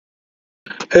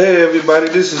Hey everybody,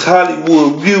 this is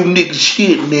Hollywood, real nigga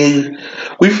shit, nigga.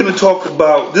 We finna talk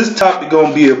about this topic.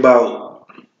 Gonna be about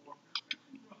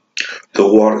the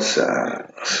water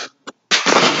signs.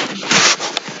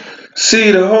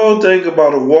 See, the whole thing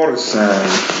about a water sign.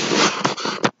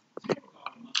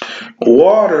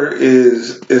 Water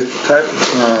is the type of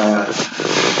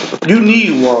sign you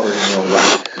need water in your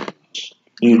life.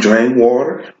 You drink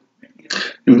water.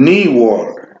 You need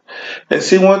water. And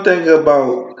see, one thing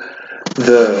about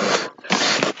the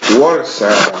water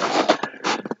sign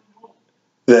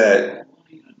that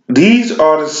these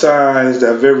are the signs that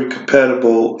are very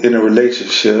compatible in a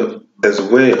relationship as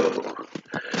well.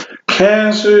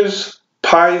 Cancers,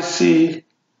 Pisces,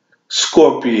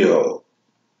 Scorpio.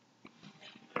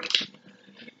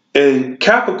 And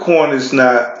Capricorn is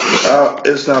not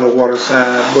it's not a water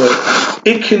sign, but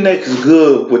it connects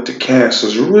good with the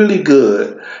Cancers, really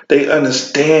good. They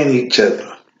understand each other.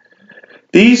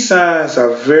 These signs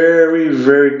are very,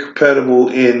 very compatible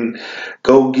in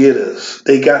go-getters.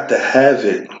 They got to have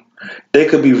it. They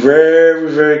could be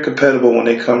very, very compatible when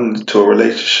they come to a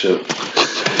relationship.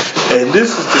 And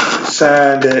this is the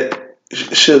sign that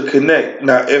should connect.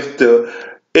 Now, if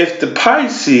the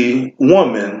Pisces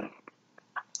woman,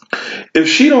 if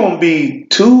she don't be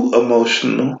too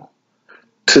emotional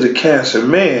to the Cancer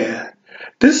man,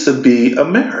 this would be a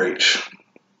marriage.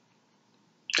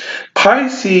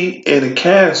 Pisces and a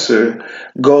Cancer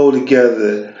go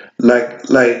together like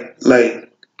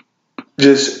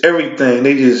just everything.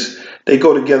 They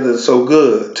go together so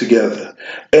good together.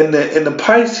 And the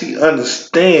Pisces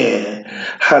understand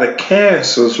how the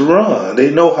Cancers run. They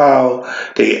know how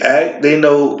they act. They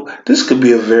know this could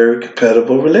be a very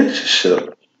compatible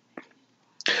relationship.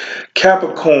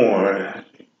 Capricorn,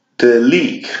 the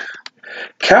elite.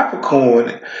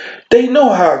 Capricorn, they know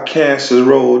how Cancers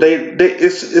roll.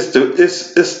 It's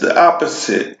the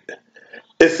opposite.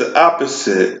 It's the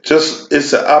opposite.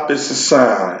 It's the opposite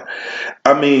sign.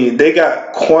 I mean, they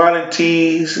got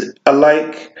quantities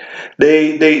alike.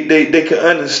 They can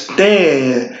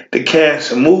understand the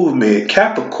Cancer movement.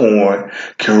 Capricorn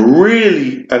can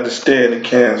really understand the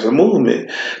Cancer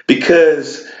movement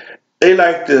because they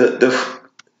like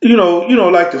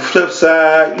like the flip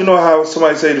side. You know how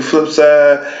somebody say the flip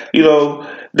side.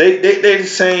 They the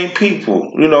same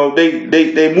people.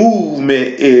 They movement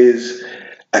is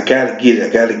I gotta get it. I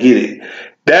gotta get it.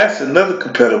 That's another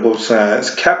compatible sign.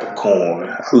 It's Capricorn.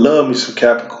 I love me some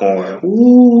Capricorn.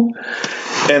 Woo.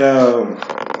 And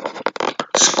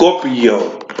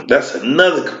Scorpio. That's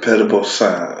another compatible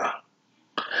sign.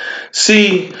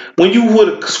 See, when you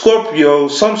with a Scorpio,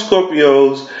 some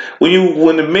Scorpios,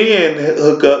 when the men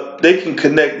hook up, they can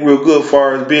connect real good as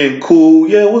far as being cool.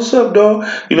 Yeah, what's up, dog?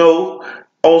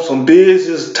 On some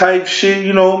business type shit,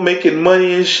 making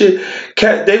money and shit.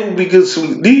 They would be good.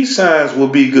 These signs will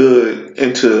be good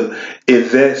into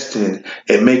investing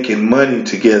and making money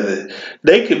together.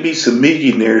 They could be some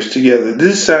millionaires together.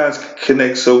 These signs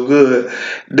connect so good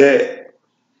that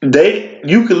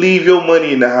you can leave your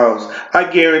money in the house.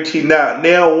 I guarantee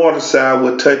now water side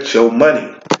will touch your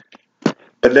money.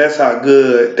 But that's how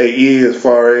good they is as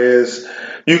far as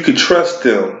you can trust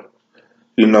them,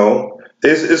 you know.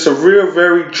 It's a real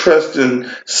very trusting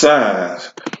sign.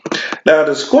 Now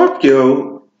the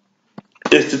Scorpio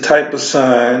is the type of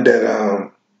sign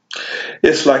that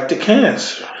it's like the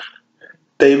Cancer.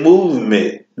 They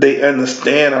movement. They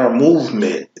understand our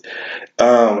movement.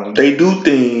 They do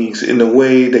things in the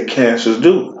way that Cancers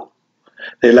do.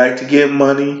 They like to get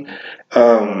money.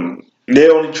 They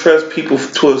only trust people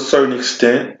to a certain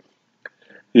extent.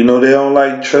 They don't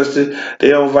like trusted. They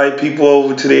don't invite people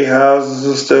over to their houses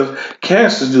and stuff.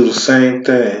 Cancers do the same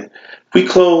thing. We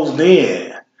closed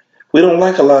in. We don't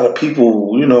like a lot of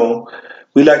people.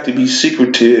 We like to be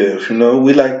secretive.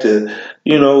 We like to.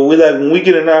 We like when we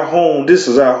get in our home. This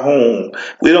is our home.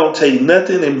 We don't take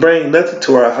nothing and bring nothing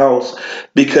to our house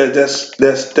because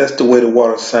that's the way the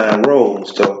water sign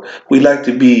rolls. So we like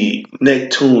to be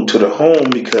neck tuned to the home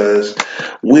because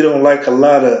we don't like a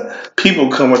lot of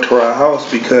people coming to our house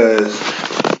because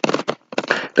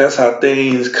that's how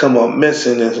things come up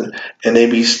missing and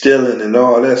they be stealing and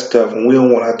all that stuff, and we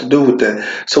don't want to have to do with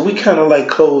that. So we kind of like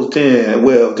closed in.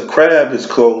 Well, the crab is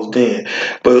closed in,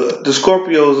 but the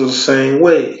Scorpios are the same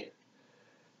way.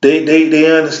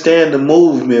 They understand the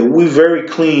movement. We very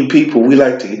clean people. We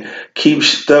like to keep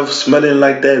stuff smelling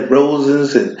like that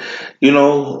roses and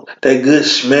that good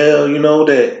smell.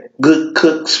 That good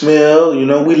cook smell.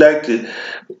 We like to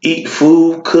eat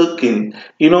food, cook, and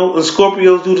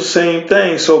Scorpios do the same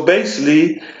thing. So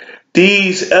basically,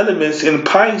 these elements in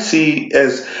Pisces,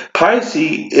 as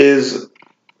Pisces is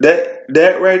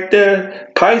that right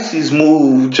there, Pisces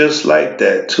move just like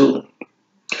that too.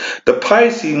 The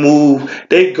Pisces move,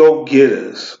 they go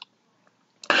getters.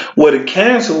 What a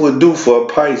Cancer would do for a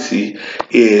Pisces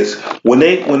is when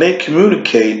they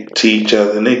communicate to each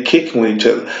other and they kicking with each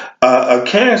other, a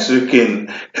Cancer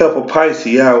can help a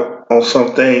Pisces out on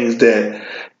some things that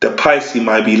the Pisces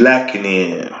might be lacking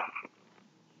in.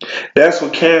 That's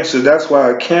what Cancer. That's why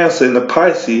a Cancer and the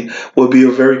Pisces will be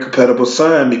a very compatible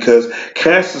sign because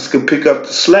Cancers can pick up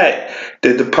the slack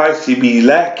that the Pisces be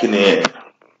lacking in,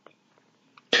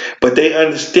 but they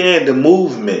understand the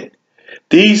movement.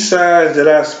 These signs that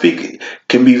I speak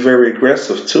can be very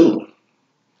aggressive too.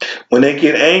 When they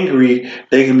get angry,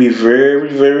 they can be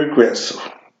very, very aggressive.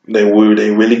 They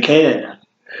really can.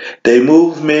 Their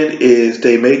movement is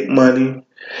they make money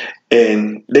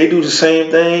and they do the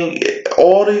same thing.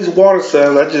 All these water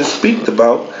signs I just speak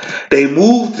about, they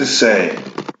move the same.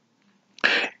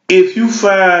 If you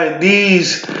find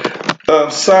these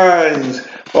signs,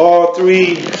 all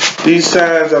three, these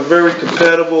signs are very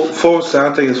compatible. Four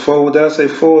signs, I think it's four. Did I say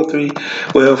four or three?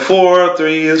 Well, four or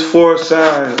three is four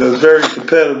signs that's very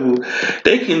compatible.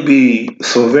 They can be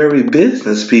some very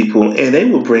business people, and they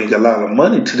will bring a lot of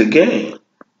money to the game.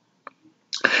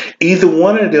 Either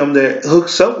one of them that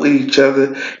hooks up with each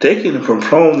other, they can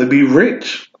perform to be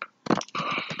rich.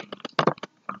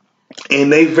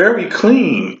 And they very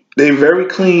clean. They very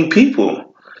clean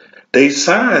people. They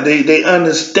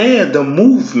understand the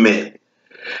movement.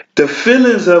 The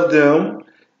feelings of them,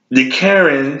 the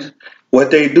caring, what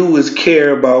they do is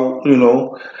care about,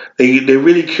 they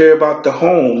really care about the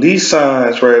home. These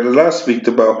signs, right, that I speak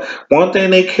about, one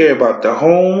thing they care about, the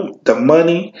home, the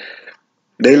money.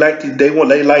 They like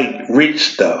rich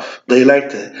stuff. They like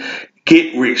to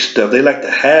get rich stuff. They like to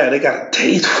have, they got a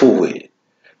taste for it.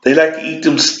 They like to eat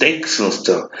them steaks and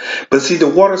stuff. But see, the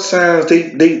water signs,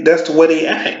 that's the way they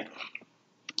act.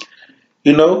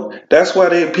 That's why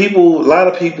a lot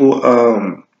of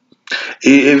people,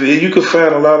 if you can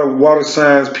find a lot of water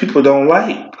signs people don't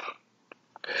like.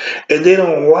 And they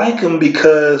don't like them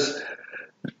because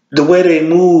the way they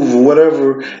move or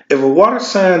whatever. If a water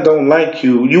sign don't like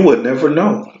you, you would never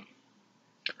know.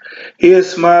 He'll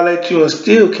smile at you and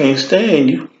still can't stand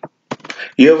you.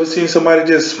 You ever seen somebody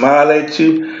just smile at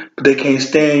you, but they can't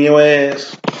stand your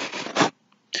ass?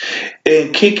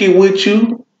 And kick it with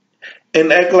you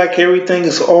and act like everything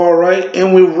is alright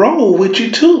and will roll with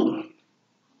you too.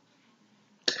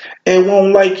 And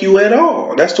won't like you at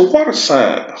all. That's the water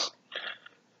signs.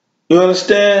 You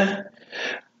understand?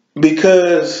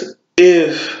 Because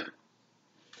if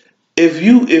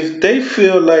they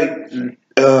feel like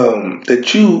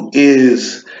that you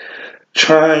is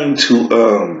trying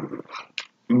to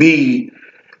be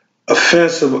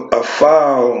offensive or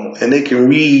foul, and they can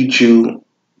read you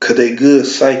because they good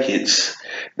psychics,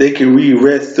 they can read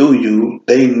right through you.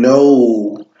 They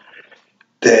know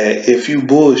that if you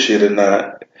bullshit or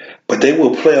not, but they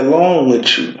will play along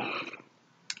with you.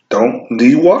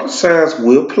 These water signs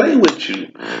will play with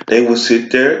you. They will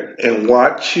sit there and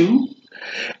watch you,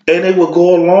 and they will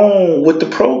go along with the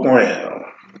program.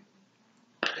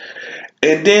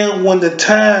 And then when the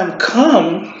time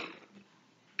comes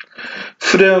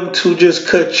for them to just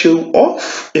cut you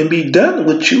off and be done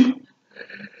with you,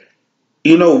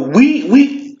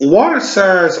 we water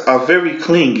signs are very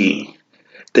clingy.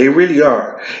 They really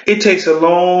are. It takes a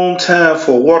long time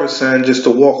for a water sign just to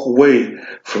walk away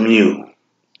from you.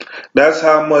 That's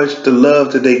how much the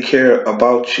love that they care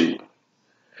about you.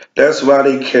 That's why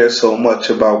they care so much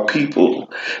about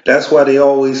people. That's why they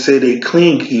always say they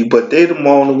clingy, but they the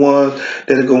only ones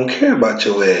that are gonna care about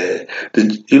your ass.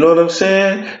 You know what I'm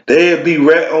saying? They'll be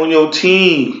right on your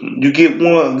team. You get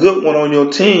one good one on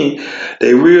your team.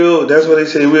 That's why they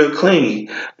say real clingy.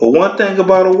 But one thing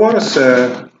about a water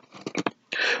sign,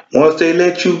 once they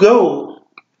let you go,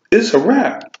 it's a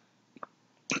wrap.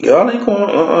 Y'all ain't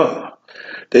going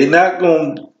They not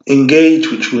gonna engage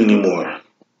with you anymore.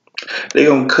 They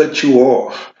gonna cut you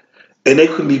off. And they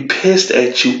can be pissed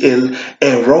at you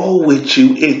and roll with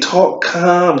you and talk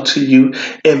calm to you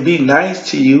and be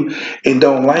nice to you and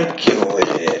don't like your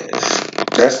ass.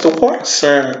 That's the water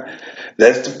sign.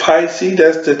 That's the Pisces.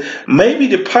 Maybe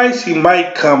the Pisces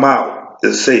might come out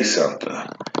and say something.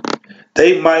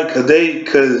 They might,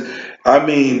 cause I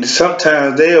mean,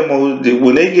 sometimes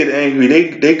when they get angry,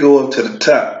 they go up to the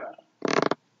top.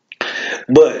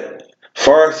 But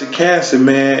far as the Cancer,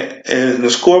 man, and the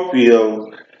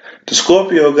Scorpio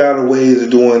got a ways of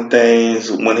doing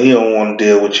things when he don't want to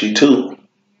deal with you too.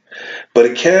 But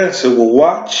a Cancer will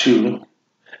watch you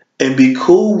and be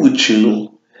cool with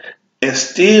you and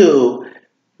still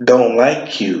don't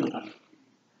like you.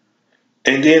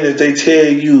 And then if they tell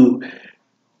you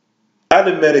I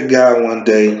done met a guy one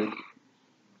day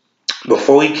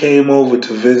before he came over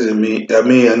to visit me. I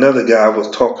mean, another guy was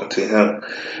talking to him,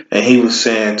 and he was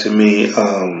saying to me,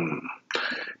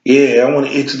 yeah, I want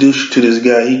to introduce you to this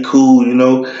guy. He cool, you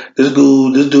know. This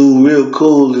dude real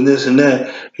cool and this and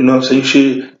that. You know what I'm saying? You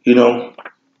should, you know.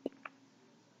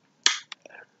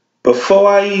 Before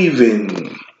I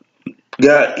even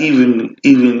got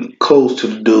even close to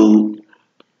the dude,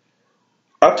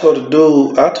 I told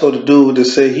the dude to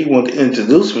say he wanted to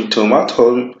introduce me to him. I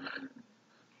told him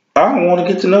I don't want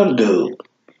to get to know the dude.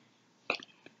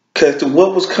 Cause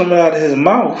what was coming out of his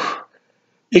mouth,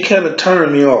 it kind of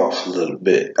turned me off a little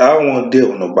bit. I don't want to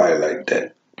deal with nobody like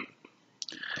that.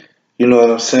 You know what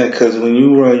I'm saying? Because when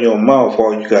you run your mouth,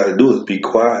 all you got to do is be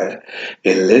quiet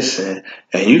and listen,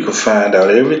 and you can find out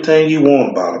everything you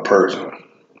want about a person.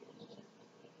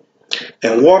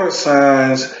 And water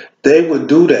signs, they would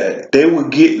do that. They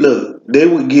would give they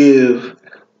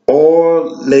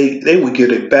would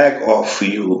get it back off for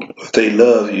you if they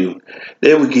love you.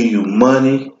 They would give you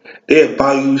money. They'll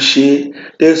buy you shit.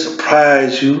 They'll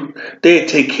surprise you. They'll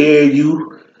take care of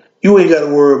you. You ain't got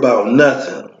to worry about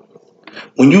nothing.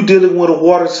 When you dealing with a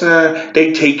water sign,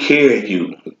 they take care of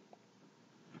you.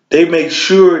 They make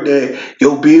sure that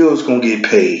your bills gonna get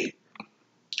paid.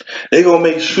 They gonna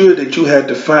make sure that you have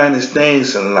the finest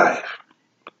things in life.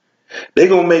 They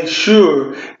gonna make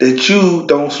sure that you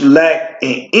don't lack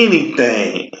in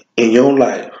anything in your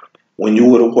life when you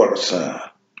with a water sign.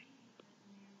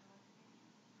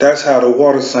 That's how the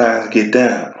water signs get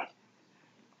down.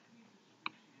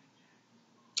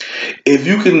 If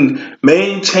you can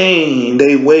maintain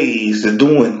their ways of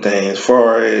doing things, as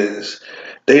far as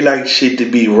they like shit to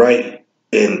be right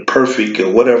and perfect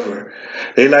or whatever,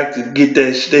 they like to get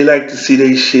that. They like to see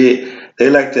their shit. They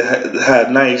like to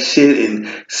have nice shit and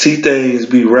see things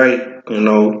be right. You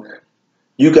know,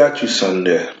 you got you something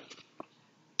there.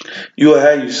 You'll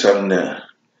have you something there,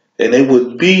 and they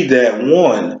would be that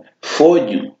one for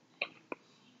you.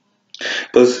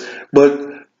 But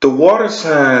the water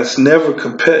signs never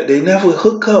compare. They never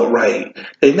hook up right.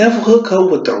 They never hook up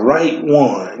with the right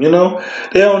one. You know,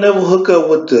 they don't never hook up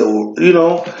with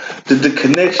the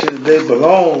connections they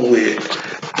belong with.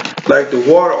 Like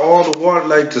the water, all the water,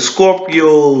 like the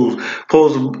Scorpios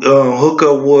supposed to hook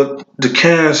up with the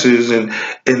Cancers, and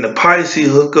the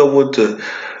Pisces hook up with the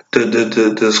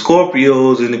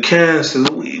Scorpios and the Cancers.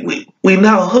 We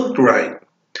not hooked right.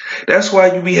 That's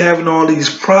why you be having all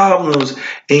these problems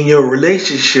in your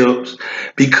relationships,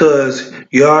 because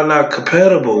y'all not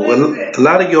compatible. A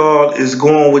lot of y'all is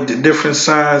going with the different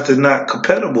signs that not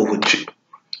compatible with you.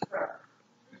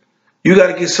 You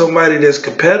got to get somebody that's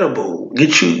compatible.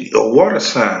 Get you a water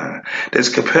sign that's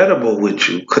compatible with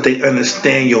you, because they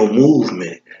understand your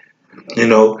movement. You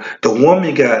know, the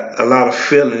woman got a lot of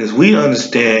feelings. We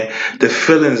understand the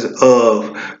feelings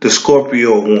of the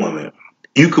Scorpio woman.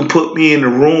 You can put me in the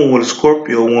room with a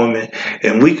Scorpio woman,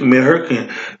 and me and her can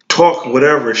talk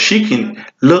whatever. She can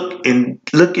look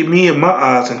at me in my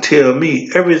eyes and tell me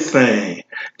everything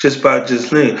just by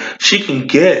just listening. She can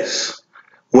guess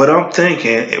what I'm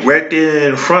thinking right there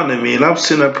in front of me, and I'm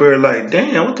sitting up here like,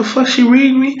 damn, what the fuck she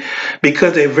reading me?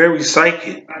 Because they're very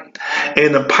psychic.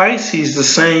 And the Pisces the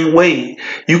same way.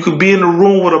 You could be in the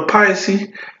room with a Pisces,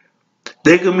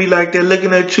 they could be like they're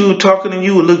looking at you, talking to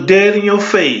you, and look dead in your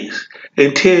face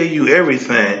and tell you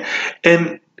everything.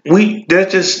 And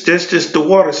that's just the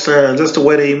water signs. That's the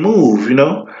way they move, you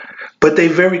know. But they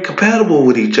very compatible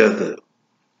with each other.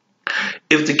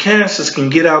 If the Cancers can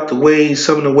get out the way,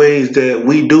 some of the ways that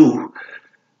we do,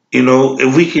 you know,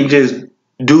 if we can just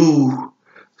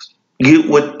get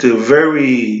with the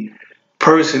very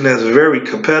person that's very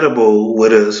compatible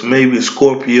with us, maybe a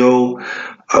Scorpio,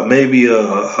 or maybe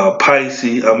a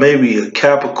Pisces, or maybe a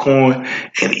Capricorn,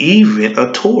 and even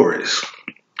a Taurus.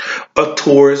 A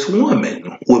Taurus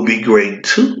woman would be great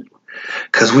too,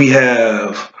 because we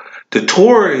have the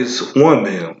Taurus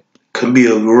woman can be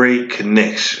a great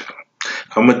connection.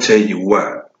 I'm gonna tell you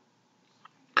why.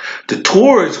 The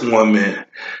Taurus woman,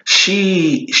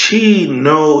 she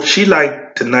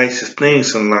like the nicest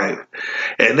things in life,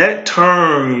 and that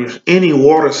turns any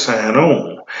water sign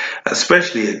on,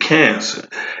 especially a Cancer.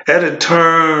 That'll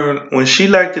turn when she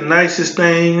like the nicest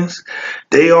things.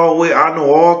 I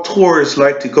know all Taurus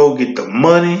like to go get the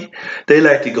money. They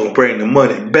like to go bring the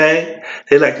money back.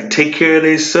 They like to take care of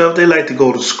themselves. They like to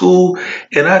go to school,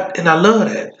 and I love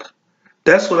that.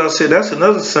 That's what I said. That's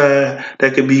another sign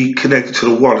that can be connected to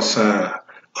the water sign.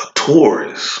 A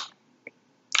Taurus.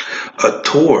 A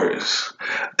Taurus.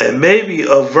 And maybe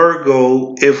a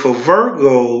Virgo. If a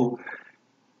Virgo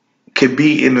can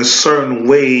be in a certain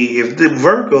way. If the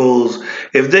Virgos,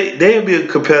 if they'll be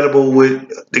compatible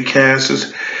with the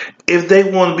Cancers, if they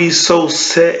want to be so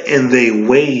set in their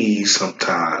ways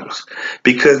sometimes,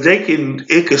 because it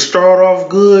can start off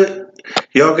good,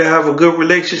 y'all can have a good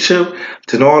relationship,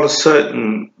 then all of a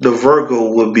sudden the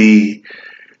Virgo will be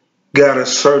got a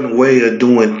certain way of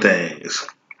doing things.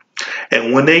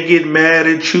 And when they get mad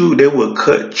at you, they will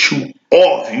cut you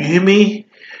off. You hear me?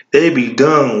 They be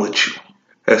done with you.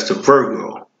 That's the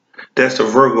Virgo. That's the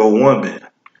Virgo woman.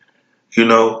 You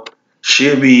know,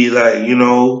 she'll be like,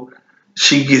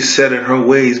 she gets set in her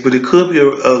ways, but it could be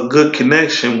a good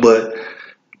connection, but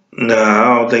nah,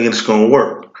 I don't think it's going to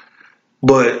work.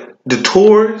 But the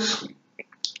Taurus,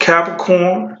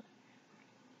 Capricorn,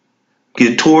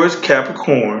 get Taurus,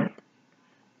 Capricorn,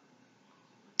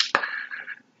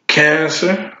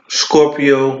 Cancer,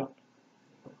 Scorpio,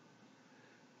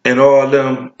 and all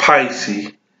them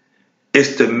Pisces,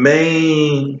 it's the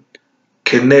main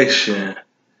connection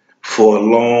for a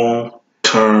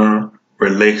long-term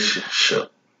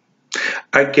relationship.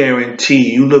 I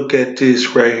guarantee you look at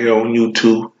this right here on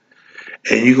YouTube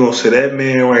and you're going to say that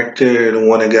man right there, the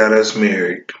one that got us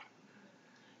married.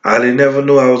 I didn't never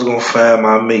knew I was going to find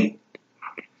my mate.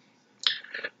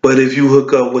 But if you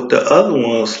hook up with the other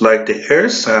ones like the air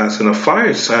signs and the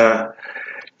fire sign,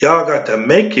 y'all got to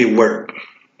make it work.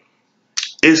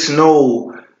 It's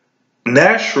no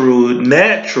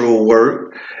natural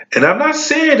work. And I'm not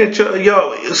saying that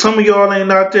y'all, some of y'all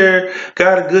ain't out there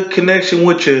got a good connection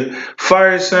with your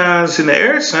fire signs and the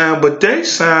air sign, but they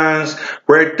signs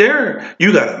right there,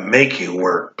 you got to make it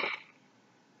work.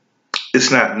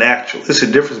 It's not natural. It's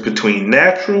a difference between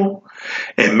natural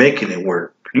and making it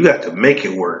work. You got to make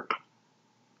it work.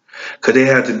 Because they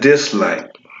have to dislike.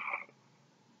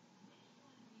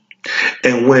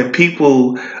 And when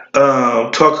people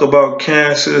talk about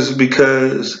Cancers,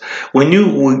 because when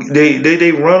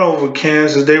they run over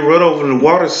Cancers, they run over the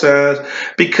water signs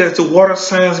because the water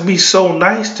signs be so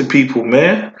nice to people,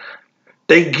 man.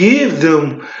 They give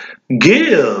them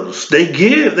gifts. They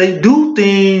do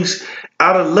things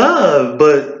out of love,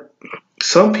 but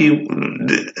some people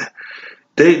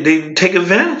they take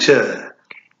advantage of it.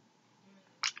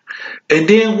 And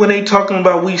then when they talking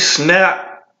about we snap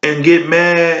and get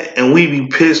mad and we be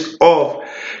pissed off,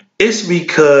 it's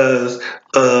because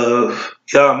of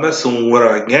y'all messing with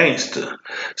our gangster.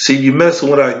 See, you messing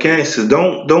with our gangsters.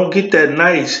 Don't get that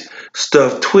nice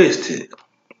stuff twisted.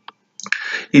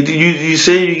 You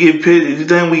say you get pissed,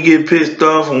 then we get pissed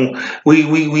off and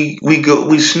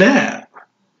we snap.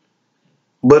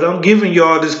 But I'm giving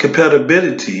y'all this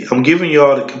compatibility. I'm giving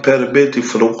y'all the compatibility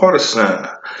for the water sign.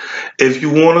 If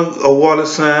you want a water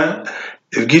sign,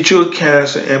 get you a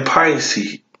Cancer and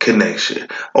Pisces connection,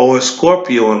 or a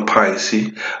Scorpio and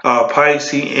Pisces,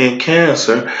 Pisces and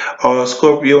Cancer, or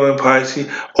Scorpio and Pisces,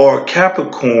 or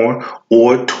Capricorn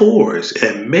or Taurus,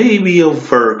 and maybe a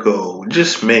Virgo,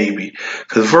 just maybe,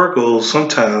 because Virgos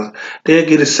sometimes they'll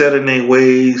get it set in their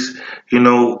ways. I'm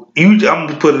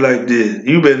gonna put it like this: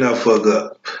 you better not fuck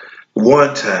up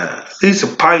one time. At least a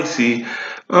Pisces.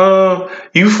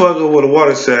 You fuck up with a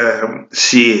water sign,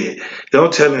 shit.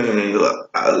 Don't tell them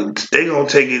they gonna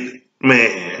take it,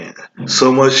 man.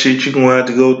 So much shit you gonna have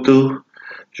to go through,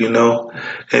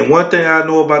 And one thing I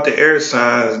know about the air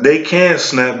signs, they can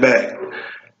snap back.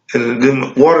 And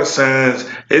them water signs,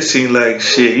 it seems like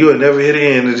shit. You'll never hit the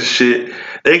end of the shit.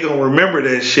 They gonna remember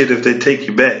that shit if they take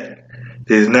you back.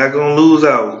 They're not gonna lose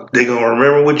out. They gonna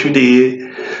remember what you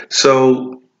did.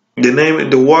 So.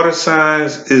 The water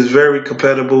signs is very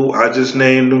compatible. I just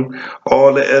named them.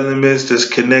 All the elements that's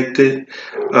connected.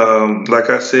 Like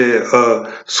I said,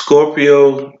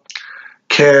 Scorpio,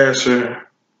 Cancer,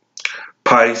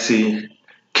 Pisces,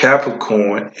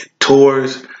 Capricorn,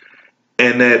 Taurus,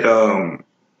 and that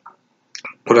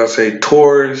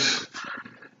Taurus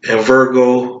and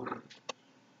Virgo,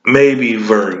 maybe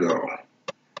Virgo.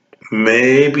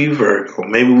 Maybe Virgo.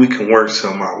 Maybe we can work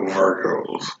some out with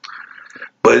Virgos.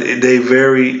 But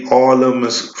all of them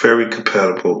is very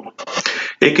compatible.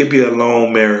 It could be a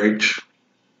long marriage,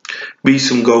 be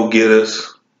some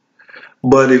go-getters.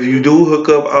 But if you do hook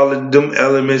up all of them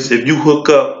elements, if you hook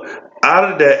up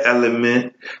out of that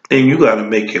element, then you got to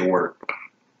make it work.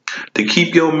 To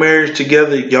keep your marriage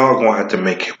together, y'all going to have to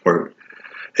make it work.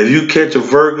 If you catch a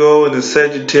Virgo and a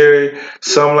Sagittarius,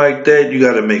 something like that, you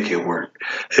got to make it work.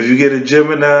 If you get a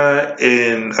Gemini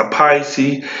and a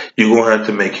Pisces, you're going to have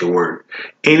to make it work.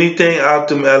 Anything out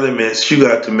them elements, you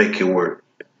got to make it work.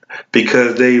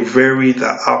 Because they vary the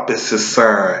opposite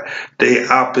sign. They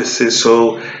opposite,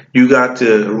 so you got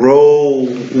to roll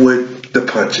with the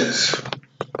punches.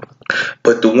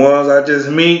 But the ones I just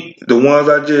meet, the ones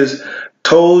I just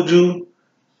told you,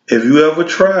 if you ever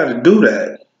try to do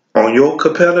that on your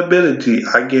compatibility,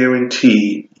 I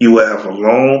guarantee you will have a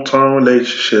long-term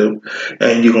relationship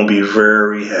and you're going to be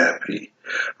very happy.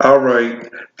 All right,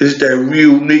 this is that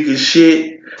real nigga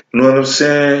shit. You know what I'm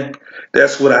saying?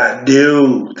 That's what I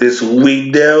do. This is what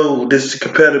we do. This is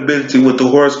compatibility with the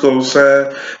horoscope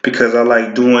sign because I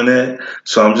like doing that.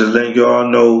 So I'm just letting y'all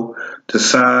know the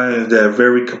signs that are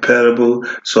very compatible.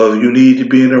 So if you need to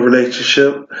be in a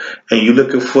relationship and you're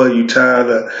looking for, you tired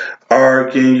of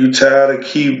arguing, you tired of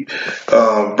keep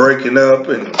breaking up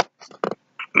and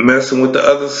messing with the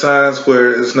other signs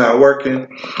where it's not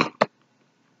working,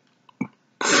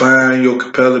 find your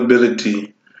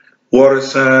compatibility. Water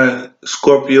sign,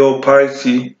 Scorpio,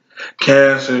 Pisces,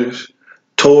 Cancers,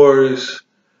 Taurus,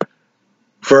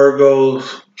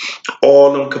 Virgos,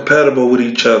 all of them compatible with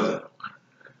each other.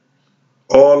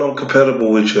 All of them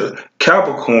compatible with each other.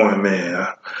 Capricorn,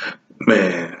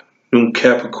 man, them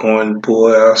Capricorn,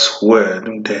 boy, I swear,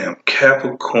 them damn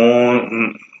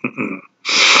Capricorn,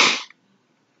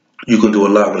 you can do a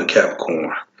lot with a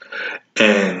Capricorn.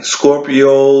 And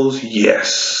Scorpios,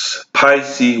 yes.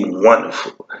 Pisces,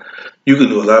 wonderful. You can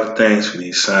do a lot of things for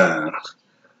these signs.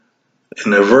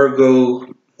 And the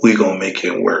Virgo, we gonna make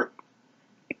it work.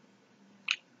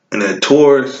 And the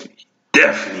Taurus,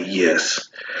 definitely yes.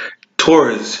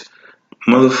 Taurus,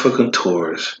 motherfucking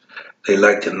Taurus. They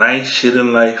like the nice shit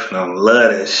in life, and I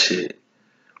love that shit.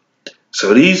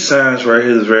 So these signs right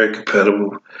here is very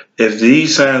compatible. If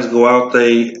these signs go out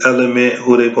they element,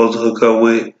 who they supposed to hook up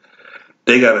with,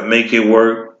 they gotta make it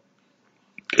work.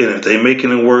 And if they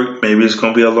making it work, maybe it's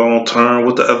gonna be a long term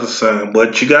with the other sign.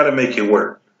 But you gotta make it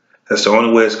work. That's the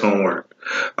only way it's gonna work.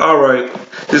 Alright,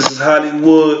 this is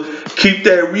Hollywood. Keep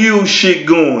that real shit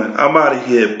going. I'm out of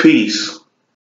here. Peace.